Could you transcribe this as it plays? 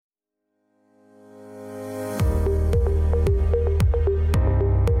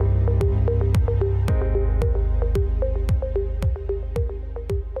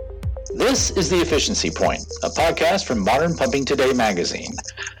This is The Efficiency Point, a podcast from Modern Pumping Today magazine.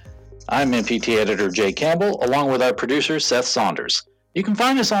 I'm MPT editor Jay Campbell, along with our producer Seth Saunders. You can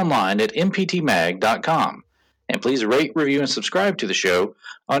find us online at mptmag.com. And please rate, review, and subscribe to the show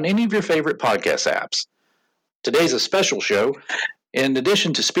on any of your favorite podcast apps. Today's a special show. In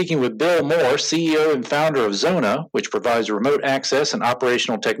addition to speaking with Bill Moore, CEO and founder of Zona, which provides remote access and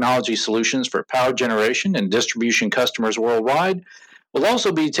operational technology solutions for power generation and distribution customers worldwide, we'll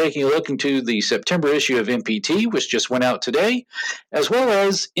also be taking a look into the September issue of MPT, which just went out today, as well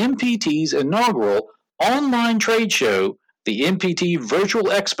as MPT's inaugural online trade show, the MPT Virtual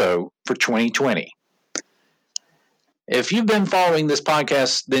Expo for 2020. If you've been following this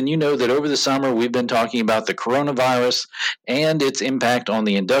podcast, then you know that over the summer we've been talking about the coronavirus and its impact on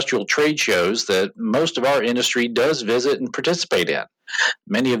the industrial trade shows that most of our industry does visit and participate in.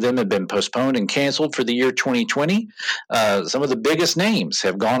 Many of them have been postponed and canceled for the year 2020. Some of the biggest names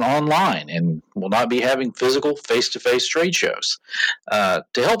have gone online and will not be having physical face-to-face trade shows. To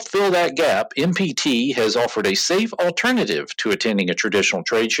help fill that gap, MPT has offered a safe alternative to attending a traditional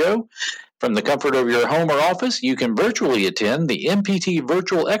trade show. From the comfort of your home or office, you can virtually attend the MPT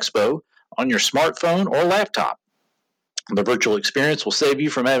Virtual Expo on your smartphone or laptop. The virtual experience will save you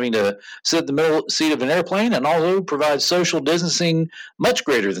from having to sit in the middle seat of an airplane and also provides social distancing much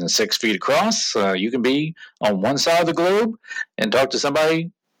greater than 6 feet across. You can be on one side of the globe and talk to somebody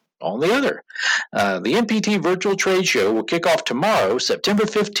on the other. The MPT Virtual Trade Show will kick off tomorrow, September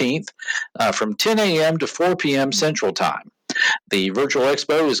 15th, from 10 a.m. to 4 p.m. Central Time. The Virtual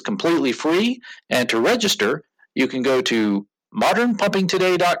Expo is completely free, and to register, you can go to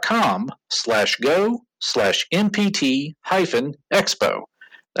modernpumpingtoday.com/go/MPT-expo.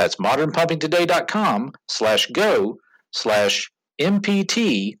 That's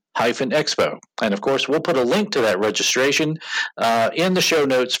modernpumpingtoday.com/go/MPT-expo. And of course, we'll put a link to that registration in the show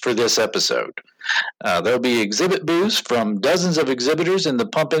notes for this episode. There'll be exhibit booths from dozens of exhibitors in the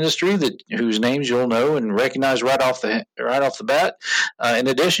pump industry whose names you'll know and recognize right off the bat. In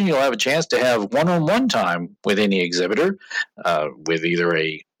addition, you'll have a chance to have one-on-one time with any exhibitor with either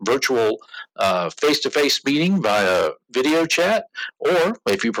a virtual face-to-face meeting via video chat, or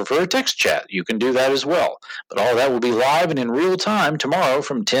if you prefer a text chat, you can do that as well. But all that will be live and in real time tomorrow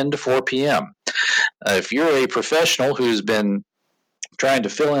from 10 to 4 p.m. If you're a professional who's been trying to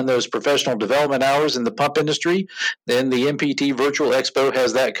fill in those professional development hours in the pump industry, then the MPT Virtual Expo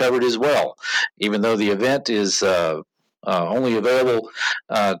has that covered as well. Even though the event is only available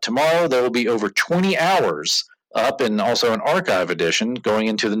tomorrow, there will be over 20 hours up and also an archive edition going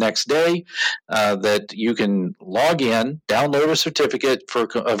into the next day that you can log in, download a certificate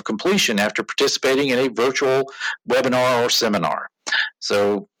of completion after participating in a virtual webinar or seminar.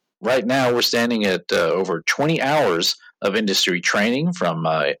 So right now we're standing at over 20 hours of industry training from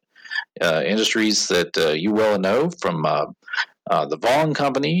industries that you well know, from the Vaughn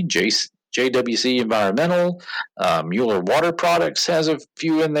Company, JWC Environmental, Mueller Water Products has a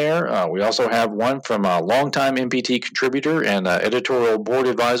few in there. We also have one from a longtime MPT contributor and editorial board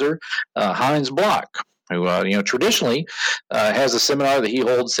advisor, Heinz Block, who traditionally has a seminar that he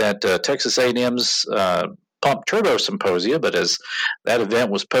holds at Texas A&M's Pump Turbo Symposia, but as that event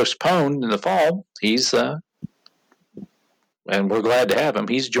was postponed in the fall, and we're glad to have him.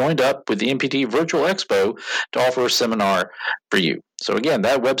 He's joined up with the MPT Virtual Expo to offer a seminar for you. So again,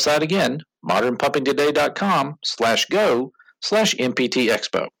 that website again,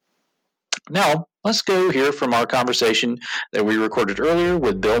 modernpumpingtoday.com/go/MPT-expo. Now, let's go hear from our conversation that we recorded earlier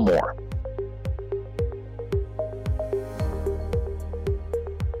with Bill Moore.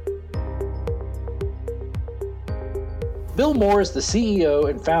 Bill Moore is the CEO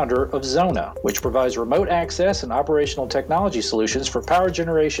and founder of Zona, which provides remote access and operational technology solutions for power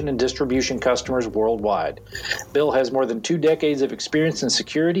generation and distribution customers worldwide. Bill has more than 2 decades of experience in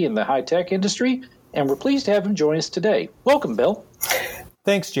security in the high-tech industry, and we're pleased to have him join us today. Welcome, Bill.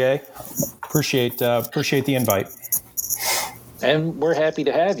 Thanks, Jay. Appreciate the invite. And we're happy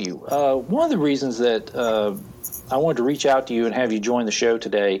to have you. One of the reasons that I wanted to reach out to you and have you join the show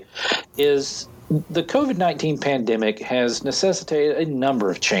today is the COVID-19 pandemic has necessitated a number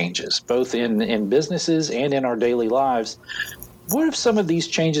of changes, both in businesses and in our daily lives. What have some of these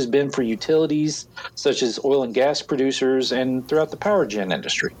changes been for utilities, such as oil and gas producers, and throughout the power gen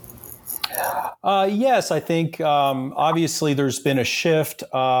industry? Yes, I think obviously there's been a shift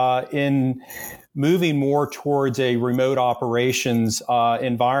in moving more towards a remote operations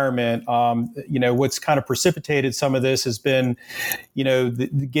environment. What's kind of precipitated some of this has been,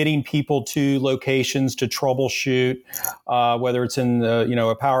 getting people to locations to troubleshoot, whether it's in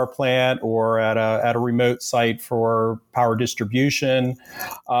a power plant or at a remote site for power distribution.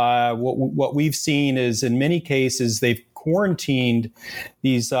 What we've seen is in many cases they've quarantined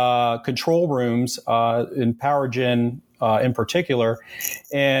these control rooms in power gen in particular.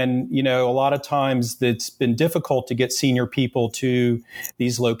 And, a lot of times it's been difficult to get senior people to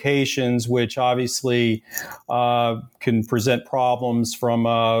these locations, which obviously can present problems from,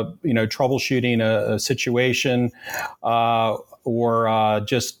 troubleshooting a situation or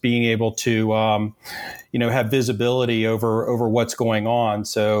just being able to, have visibility over what's going on.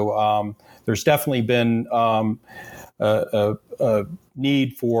 So there's definitely been a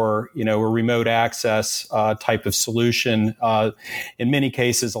need for a remote access type of solution. In many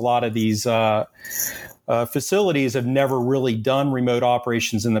cases, a lot of these facilities have never really done remote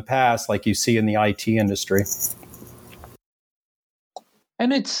operations in the past, like you see in the IT industry.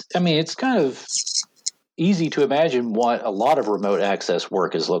 And it's kind of easy to imagine what a lot of remote access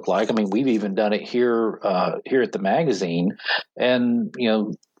work has looked like. I mean, we've even done it here at the magazine, and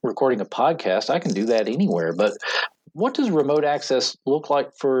recording a podcast, I can do that anywhere. But what does remote access look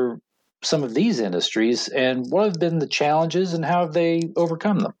like for some of these industries, and what have been the challenges, and how have they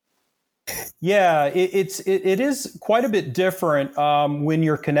overcome them? Yeah, it is quite a bit different when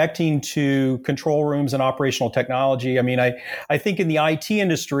you're connecting to control rooms and operational technology. I mean, I think in the IT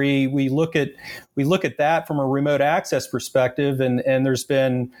industry we look at that from a remote access perspective, and there's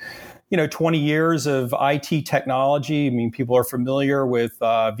been 20 years of IT technology. I mean, people are familiar with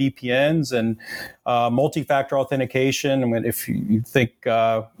VPNs and multi-factor authentication. I mean, if you think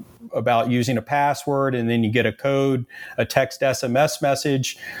about using a password and then you get a code, a text SMS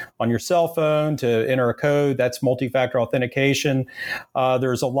message on your cell phone to enter a code, that's multi-factor authentication.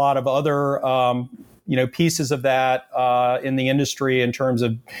 There's a lot of other pieces of that in the industry in terms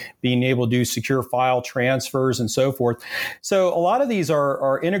of being able to do secure file transfers and so forth. So a lot of these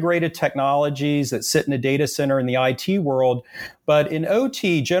are integrated technologies that sit in a data center in the IT world. But in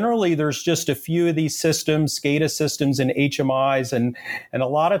OT, generally, there's just a few of these systems, SCADA systems and HMIs, and a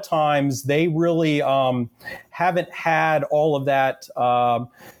lot of times they really haven't had all of that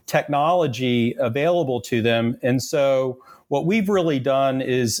technology available to them. And so what we've really done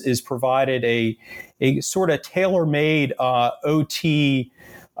is provided a sort of tailor-made OT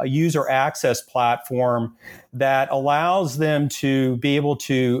user access platform that allows them to be able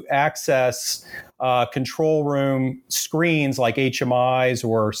to access control room screens like HMIs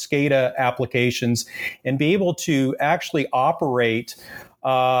or SCADA applications and be able to actually operate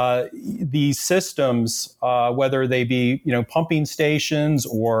these systems, whether they be pumping stations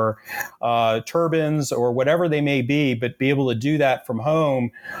or turbines or whatever they may be, but be able to do that from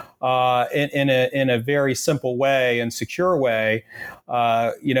home in a very simple way and secure way,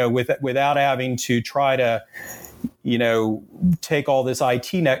 without having to try to take all this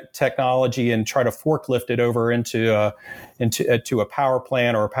IT technology and try to forklift it over into a power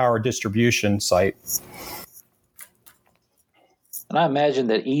plant or a power distribution site. And I imagine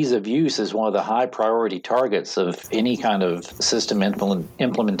that ease of use is one of the high priority targets of any kind of system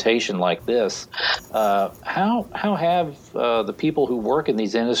implementation like this. How have the people who work in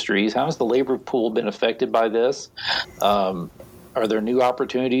these industries, how has the labor pool been affected by this? Are there new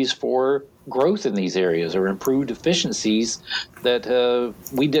opportunities for growth in these areas or improved efficiencies that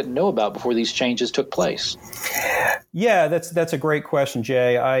we didn't know about before these changes took place? Yeah, that's a great question,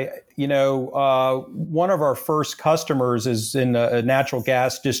 Jay. One of our first customers is in a natural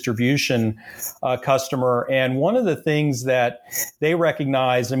gas distribution customer. And one of the things that they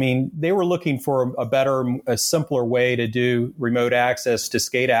recognized, they were looking for a simpler way to do remote access to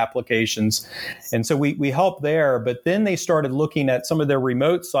SCADA applications. And so we helped there. But then they started looking at some of their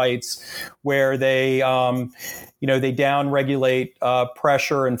remote sites where they down-regulate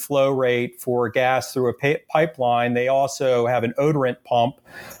pressure and flow rate for gas through a pipeline. They also have an odorant pump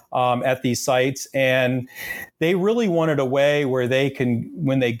at these sites, and they really wanted a way where they can,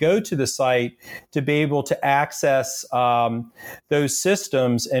 when they go to the site, to be able to access those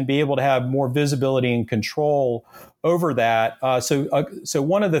systems and be able to have more visibility and control over that. So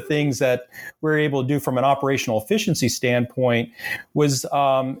one of the things that we're able to do from an operational efficiency standpoint was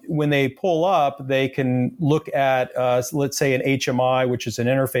when they pull up, they can look at, let's say, an HMI, which is an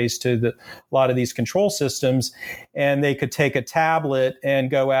interface to a lot of these control systems, and they could take a tablet and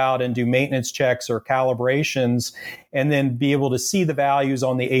go out and do maintenance checks or calibrations, and then be able to see the values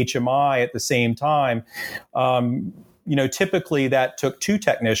on the HMI at the same time. typically that took two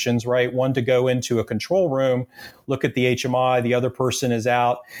technicians, right? One to go into a control room, look at the HMI. The other person is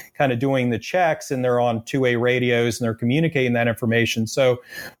out kind of doing the checks, and they're on two-way radios and they're communicating that information. So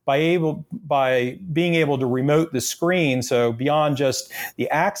by being able to remote the screen, so beyond just the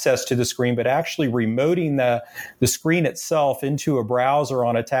access to the screen, but actually remoting the screen itself into a browser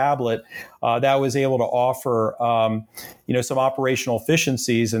on a tablet, that was able to offer some operational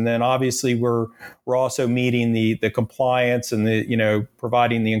efficiencies. And then obviously we're also meeting the compliance and the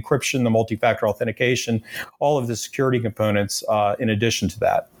providing the encryption, the multi-factor authentication, all of the security components in addition to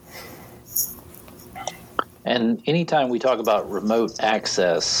that. And anytime we talk about remote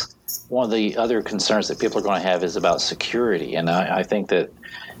access, one of the other concerns that people are going to have is about security. And I think that,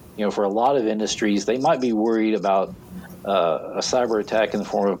 for a lot of industries, they might be worried about a cyber attack in the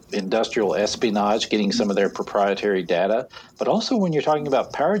form of industrial espionage, getting some of their proprietary data. But also when you're talking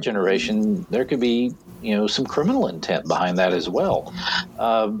about power generation, there could be, some criminal intent behind that as well.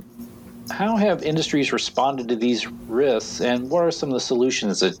 How have industries responded to these risks, and what are some of the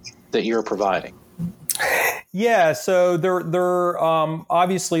solutions that you're providing? Yeah, so there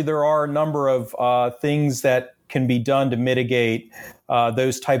obviously there are a number of things that can be done to mitigate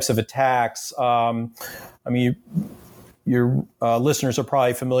those types of attacks. Your listeners are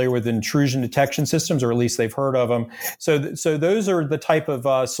probably familiar with intrusion detection systems, or at least they've heard of them. So those are the type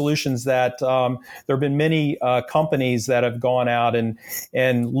of solutions that there have been many companies that have gone out and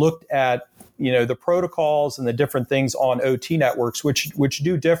looked at the protocols and the different things on OT networks, which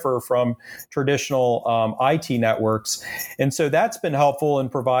do differ from traditional IT networks. And so that's been helpful in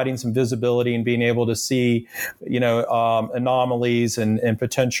providing some visibility and being able to see, anomalies and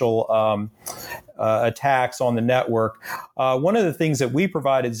potential attacks on the network. One of the things that we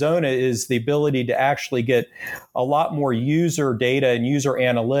provide at Zona is the ability to actually get a lot more user data and user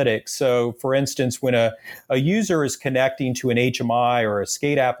analytics. So, for instance, when a user is connecting to an HMI or a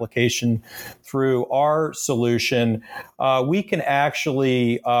SCADA application through our solution, we can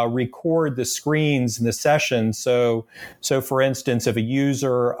actually record the screens and the sessions. So for instance, if a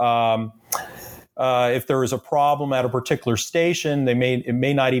user if there is a problem at a particular station, it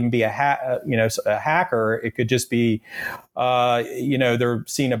may not even be a hacker. It could just be, they're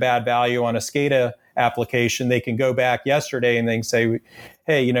seeing a bad value on a SCADA application. They can go back yesterday and they can say,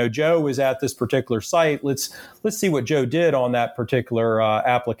 hey, Joe was at this particular site. Let's see what Joe did on that particular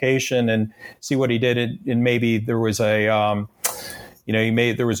application and see what he did. And maybe there was a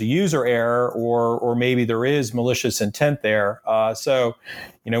there was a user error, or maybe there is malicious intent there. So,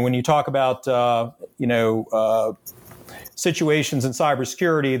 when you talk about, situations in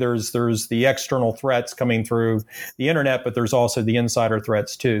cybersecurity, there's the external threats coming through the internet, but there's also the insider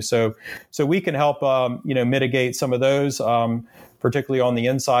threats too. So we can help, mitigate some of those, particularly on the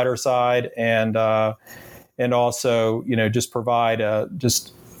insider side, and also, just provide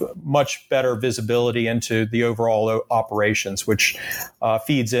just much better visibility into the overall operations, which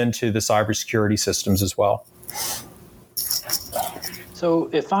feeds into the cybersecurity systems as well. So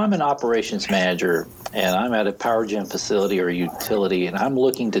if I'm an operations manager and I'm at a power gen facility or utility and I'm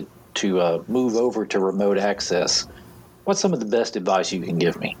looking to move over to remote access, what's some of the best advice you can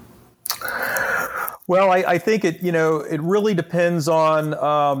give me? Well, I think it really depends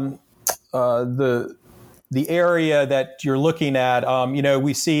on the area that you're looking at.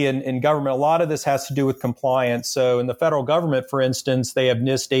 We see in government, a lot of this has to do with compliance. So in the federal government, for instance, they have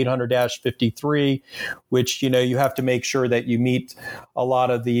NIST 800-53, which, you have to make sure that you meet a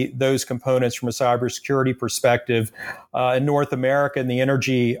lot of those components from a cybersecurity perspective. In North America, in the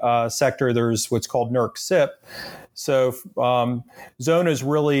energy sector, there's what's called NERC-CIP. So Zona is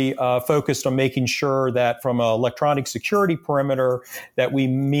really focused on making sure that from an electronic security perimeter that we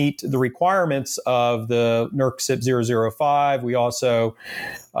meet the requirements of the NERC-CIP 005. We also,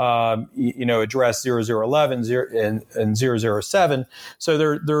 address 0011 and 007.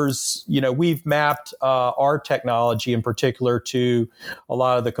 So there's, we've mapped our technology in particular to a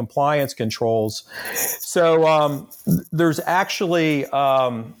lot of the compliance controls. So there's actually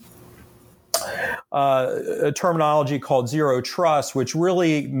a terminology called zero trust, which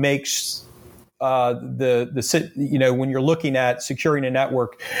really makes when you're looking at securing a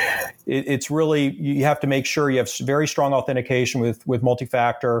network, it's really, you have to make sure you have very strong authentication with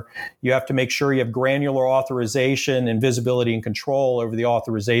multi-factor. You have to make sure you have granular authorization and visibility and control over the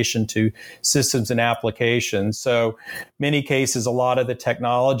authorization to systems and applications. So many cases, a lot of the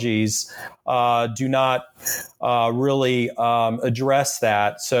technologies do not really address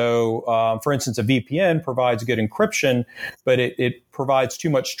that. So, for instance, a VPN provides good encryption, but it provides too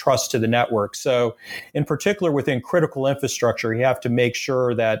much trust to the network. So, in particular, within critical infrastructure, you have to make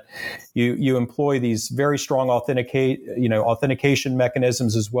sure that you employ these very strong authentication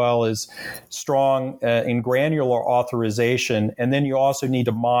mechanisms, as well as strong and granular authorization. And then you also need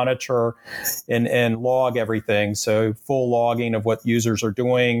to monitor and log everything. So, full logging of what users are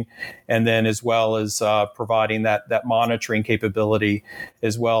doing, and then as well as providing that monitoring capability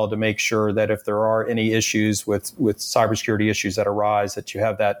as well, to make sure that if there are any issues with cybersecurity issues that arise, that you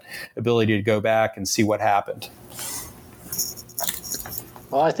have that ability to go back and see what happened.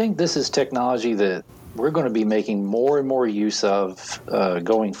 Well, I think this is technology that we're going to be making more and more use of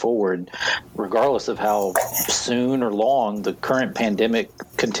going forward, regardless of how soon or long the current pandemic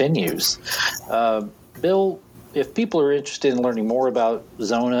continues. Bill, if people are interested in learning more about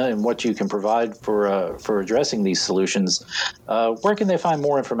Zona and what you can provide for addressing these solutions, where can they find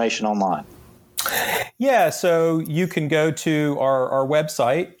more information online? Yeah, so you can go to our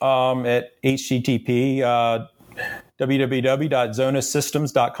website at http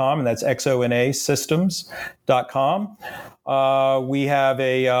www.zonasystems.com, and that's XONA systems.com. We have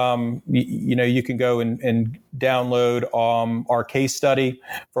you can go and download our case study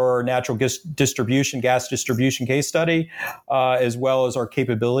for our natural gas distribution case study, as well as our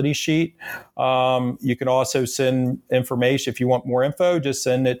capability sheet. You can also send information. If you want more info, just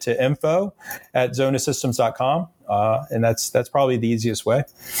send it to info@zonasystems.com. And that's probably the easiest way.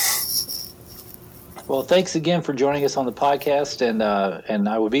 Well, thanks again for joining us on the podcast, and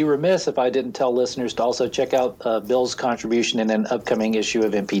I would be remiss if I didn't tell listeners to also check out Bill's contribution in an upcoming issue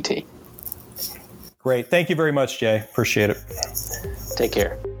of MPT. Great. Thank you very much, Jay. Appreciate it. Take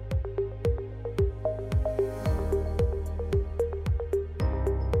care.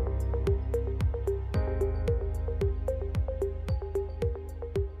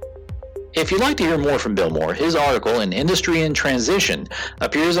 If you'd like to hear more from Bill Moore, his article, An Industry in Transition,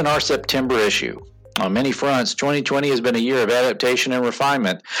 appears in our September issue. On many fronts, 2020 has been a year of adaptation and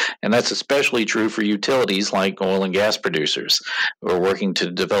refinement, and that's especially true for utilities like oil and gas producers, who are working to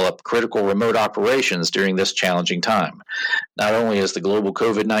develop critical remote operations during this challenging time. Not only has the global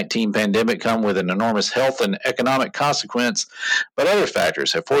COVID-19 pandemic come with an enormous health and economic consequence, but other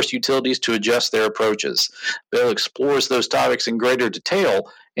factors have forced utilities to adjust their approaches. Bill explores those topics in greater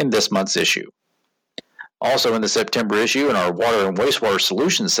detail in this month's issue. Also in the September issue, in our Water and Wastewater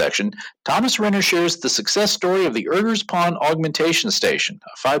Solutions section, Thomas Renner shares the success story of the Erders Pond Augmentation Station,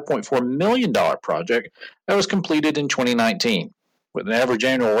 a $5.4 million project that was completed in 2019. With an average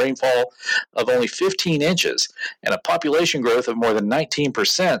annual rainfall of only 15 inches and a population growth of more than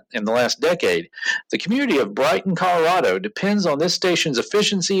 19% in the last decade, the community of Brighton, Colorado depends on this station's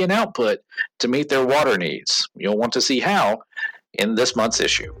efficiency and output to meet their water needs. You'll want to see how in this month's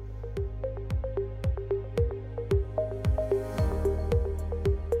issue.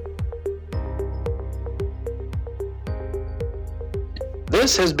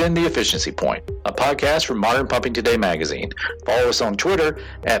 This has been The Efficiency Point, a podcast from Modern Pumping Today magazine. Follow us on Twitter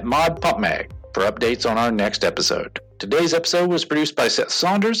 @ModPumpMag for updates on our next episode. Today's episode was produced by Seth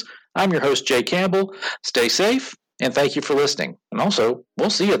Saunders. I'm your host, Jay Campbell. Stay safe, and thank you for listening. And also, we'll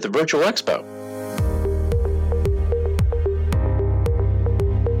see you at the Virtual Expo.